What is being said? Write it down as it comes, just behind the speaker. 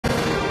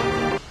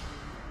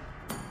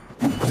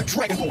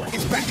Dragonborn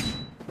is back!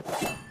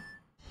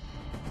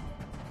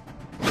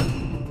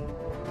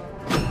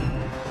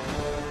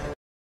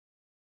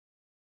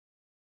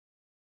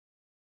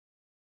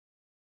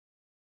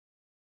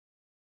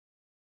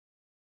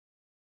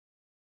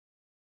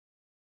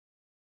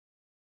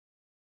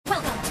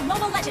 Welcome to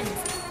Mobile Legends!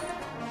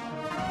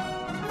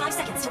 5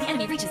 seconds till the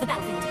enemy reaches the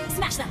battlefield.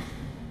 Smash them!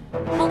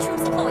 All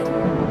troops deployed.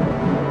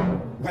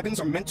 Weapons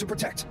are meant to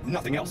protect,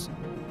 nothing else.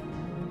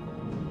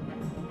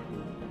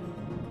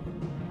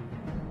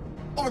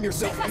 Arm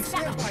yourself and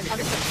stand by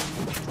me!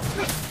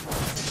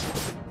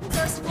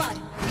 First blood.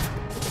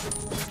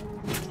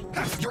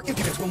 Your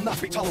impudence will not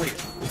be tolerated.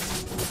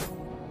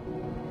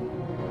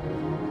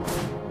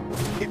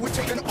 It would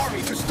take an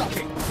army to stop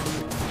me.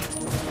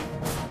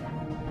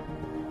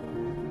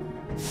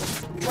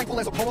 Tranquil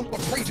as a poem,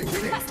 but raging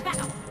within. Request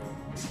backup.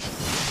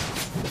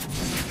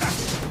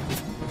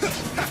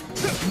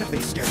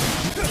 Nothing scares me.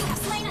 You have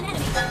slain an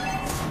enemy.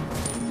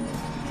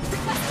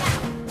 Request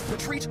backup.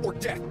 Retreat or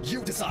death,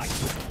 you decide.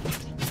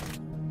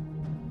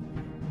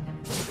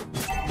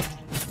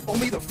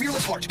 Only the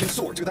fearless heart can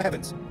soar to the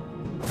heavens.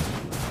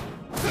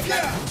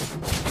 Yeah!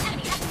 An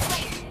enemy has been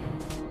slain.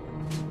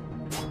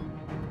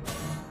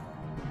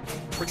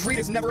 Retreat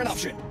is never an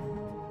option.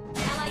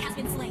 Ally has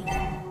been slain.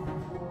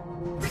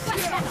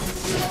 Request backup.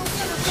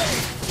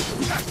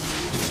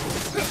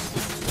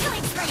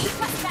 Killing spree.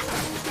 Request backup.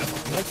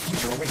 What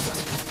future awaits us?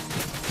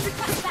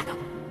 Request backup.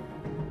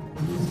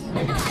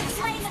 An ally has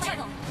slain the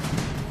turtle.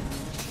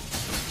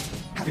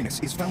 Happiness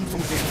is found from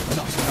within,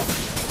 not in others.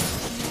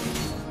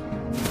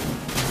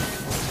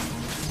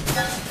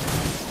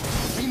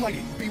 Be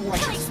mighty, be Killing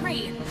righteous.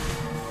 spree.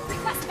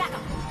 Request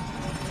backup.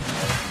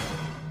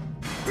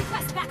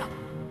 Request backup.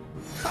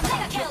 Mega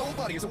Your kill. whole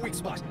body is a weak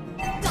spot.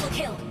 Double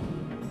kill.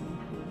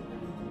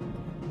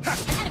 An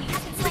enemy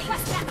has been slain.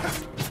 Request backup.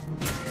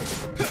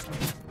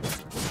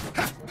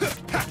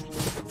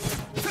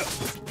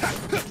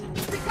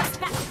 Request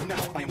backup.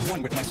 Now I am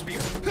one with my spear.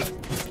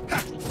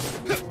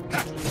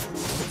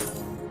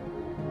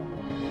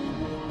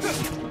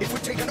 It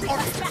would take an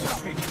army to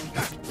stop me.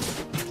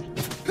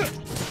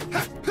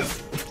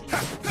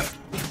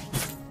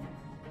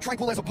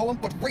 Tranquil as a poem,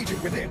 but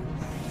raging within.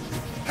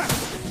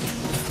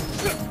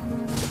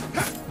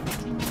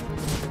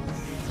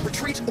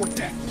 Retreat or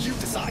death, you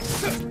decide.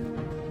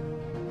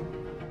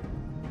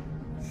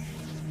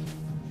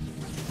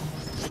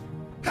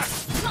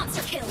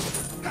 Monster kill.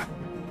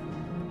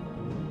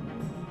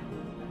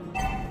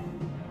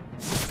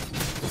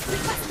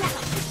 Request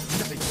backup.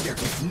 Nothing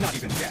scares me, not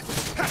even death.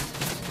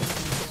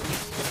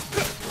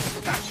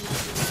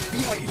 Be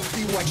mighty,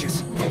 be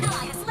righteous. An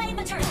ally has slain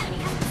the turret. Enemy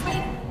has been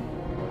slain.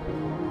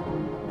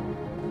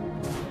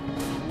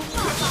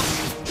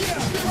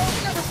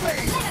 Never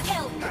fade! Mega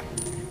kill.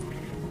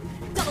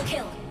 Double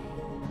kill.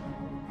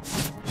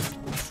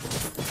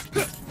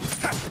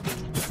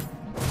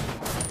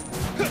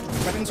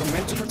 Weapons are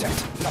meant to protect,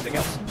 nothing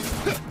else.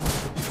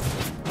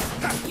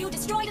 You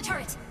destroyed a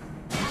turret.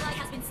 Ally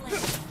has been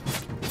slain.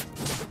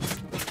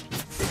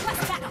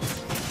 Request backup.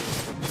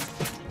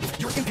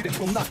 Your impudence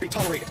will not be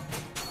tolerated.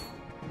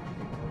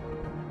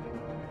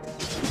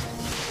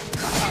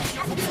 Enemy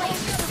has been slain.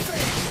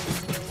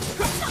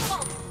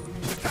 Unstoppable.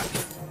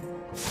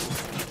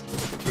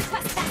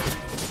 Request backup.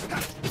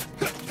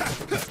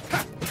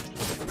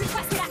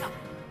 Request backup.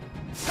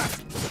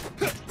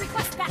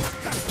 Request backup.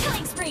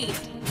 Killing spree.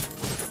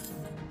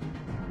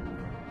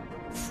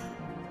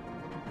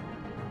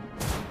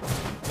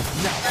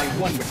 Now I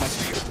won with my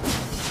spear.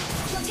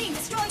 Your team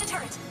destroyed a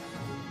turret.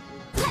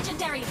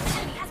 Legendary. An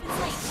enemy has been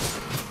slain.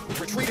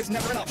 Retreat is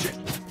never an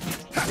option.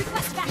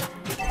 Request backup.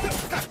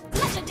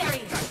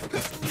 Legendary. An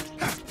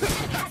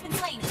enemy has been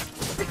slain.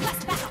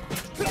 Request backup.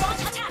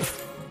 Launch attack.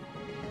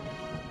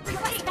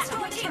 Request backup.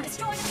 Your team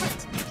destroyed a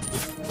turret.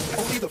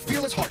 Only the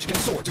fearless heart can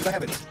soar to the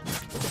heavens.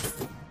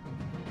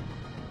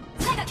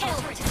 Mega kill.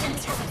 Turret has been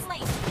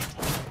slain.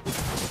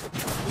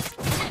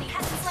 An enemy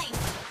has been slain.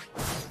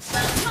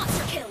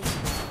 Monster kill.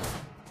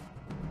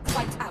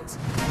 Wiped out.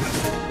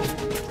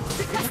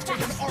 Request Take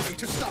an backup. army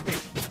to stop me.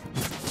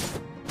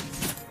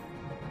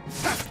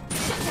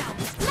 Shut down.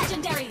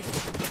 Legendary.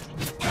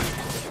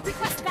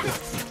 Request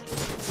backup.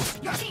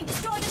 Your team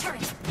destroyed a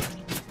turret.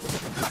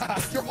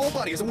 Your whole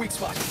body is a weak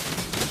spot.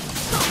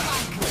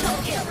 Godlike.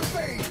 Double kill. Never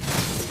fade!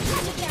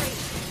 Legendary.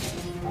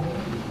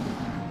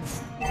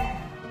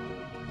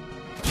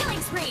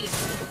 Killing spree.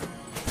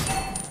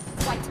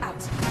 Wiped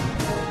out.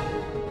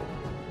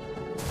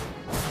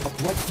 A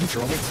bright future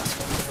awaits us.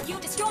 You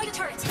destroyed a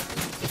turret.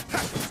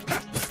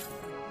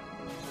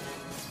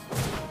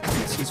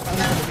 Happiness is found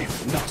from within,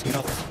 not in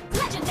others.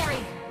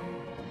 Legendary.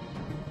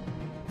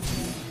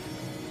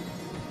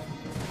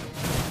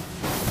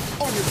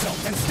 Arm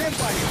yourself and stand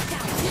by me.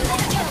 Down.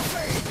 Mega kill.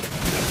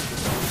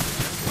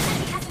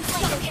 Enemy has been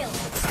slain. Double kill.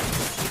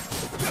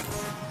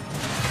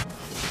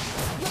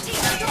 Your team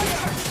destroyed a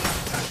turret.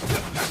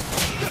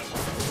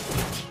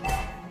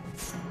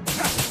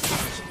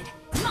 Executed.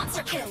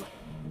 Monster kill.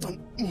 Done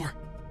more.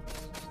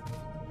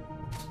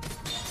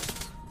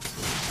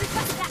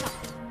 Request backup.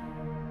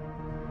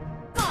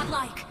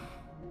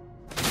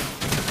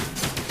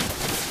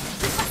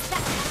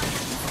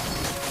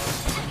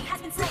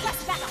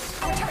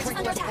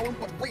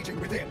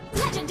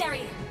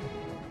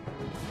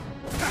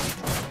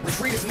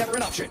 Retreat is never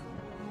an option.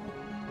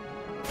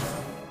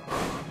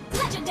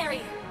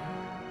 Legendary!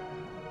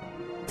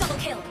 Double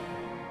kill!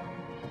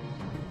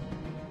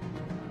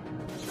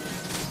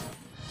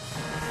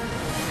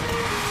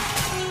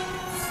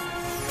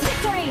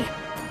 Victory!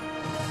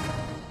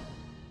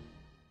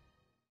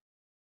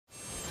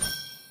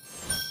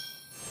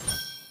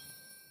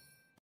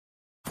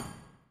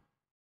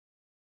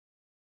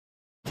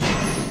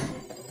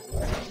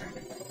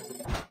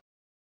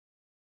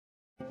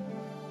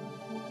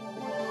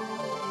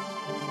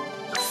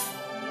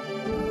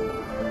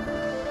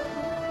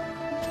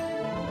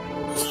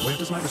 Where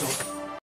does my result?